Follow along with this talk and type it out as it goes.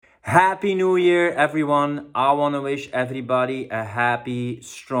Happy New Year, everyone. I want to wish everybody a happy,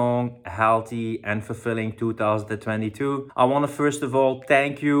 strong, healthy, and fulfilling 2022. I want to first of all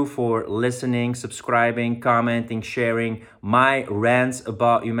thank you for listening, subscribing, commenting, sharing my Rants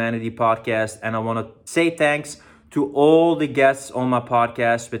About Humanity podcast. And I want to say thanks to all the guests on my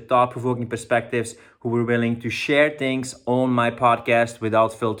podcast with thought-provoking perspectives who were willing to share things on my podcast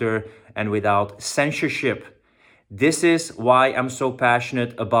without filter and without censorship. This is why I'm so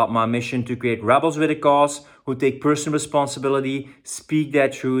passionate about my mission to create rebels with a cause who take personal responsibility, speak their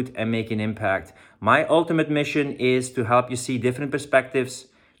truth, and make an impact. My ultimate mission is to help you see different perspectives,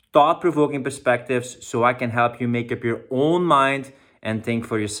 thought-provoking perspectives, so I can help you make up your own mind and think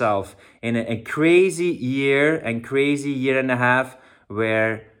for yourself. In a crazy year and a half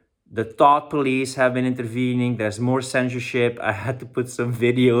where the thought police have been intervening. There's more censorship. I had to put some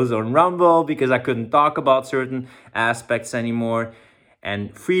videos on Rumble because I couldn't talk about certain aspects anymore.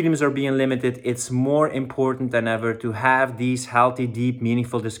 And freedoms are being limited. It's more important than ever to have these healthy, deep,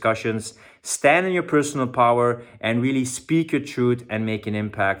 meaningful discussions. Stand in your personal power and really speak your truth and make an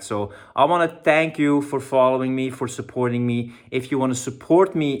impact. So I want to thank you for following me, for supporting me. If you want to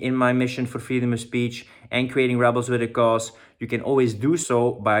support me in my mission for freedom of speech and creating rebels with a cause, you can always do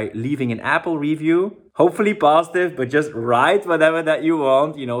so by leaving an Apple review, hopefully positive, but just write whatever that you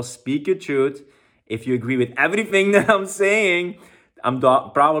want, speak your truth. If you agree with everything that I'm saying, I'm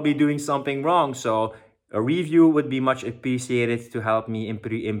probably doing something wrong. So a review would be much appreciated to help me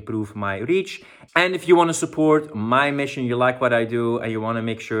improve my reach. And if you want to support my mission, you like what I do, and you want to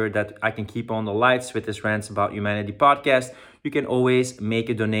make sure that I can keep on the lights with this Rants About Humanity podcast, you can always make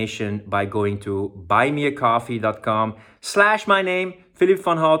a donation by going to buymeacoffee.com/my name, Philip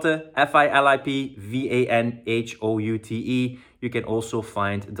van Houte, FILIPVANHOUTE. You can also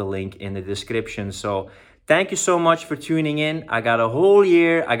find the link in the description. So thank you so much for tuning in. I got a whole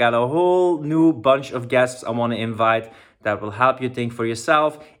year. I got a whole new bunch of guests I want to invite that will help you think for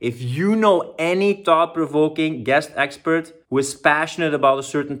yourself. If you know any thought-provoking guest expert who is passionate about a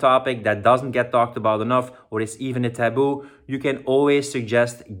certain topic that doesn't get talked about enough or is even a taboo, you can always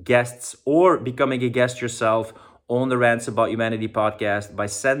suggest guests or becoming a guest yourself on the Rants About Humanity podcast by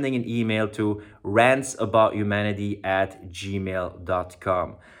sending an email to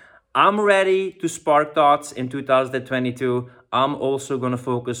rantsabouthumanity@gmail.com. I'm ready to spark thoughts in 2022. I'm also going to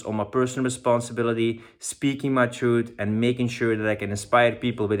focus on my personal responsibility, speaking my truth, and making sure that I can inspire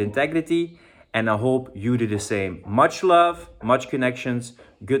people with integrity. And I hope you do the same. Much love, much connections,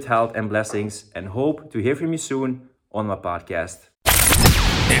 good health and blessings, and hope to hear from you soon on my podcast.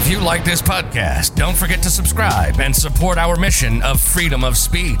 If you like this podcast, don't forget to subscribe and support our mission of freedom of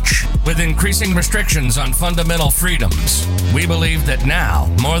speech. With increasing restrictions on fundamental freedoms, we believe that now,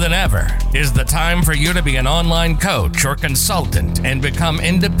 more than ever, is the time for you to be an online coach or consultant and become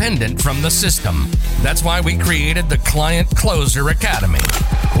independent from the system. That's why we created the Client Closer Academy.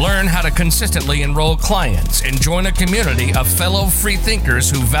 Learn how to consistently enroll clients and join a community of fellow free thinkers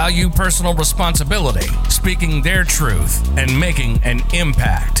who value personal responsibility, speaking their truth, and making an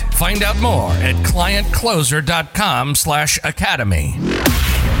impact. Find out more at clientcloser.com/academy.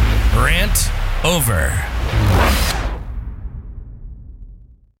 Rant over.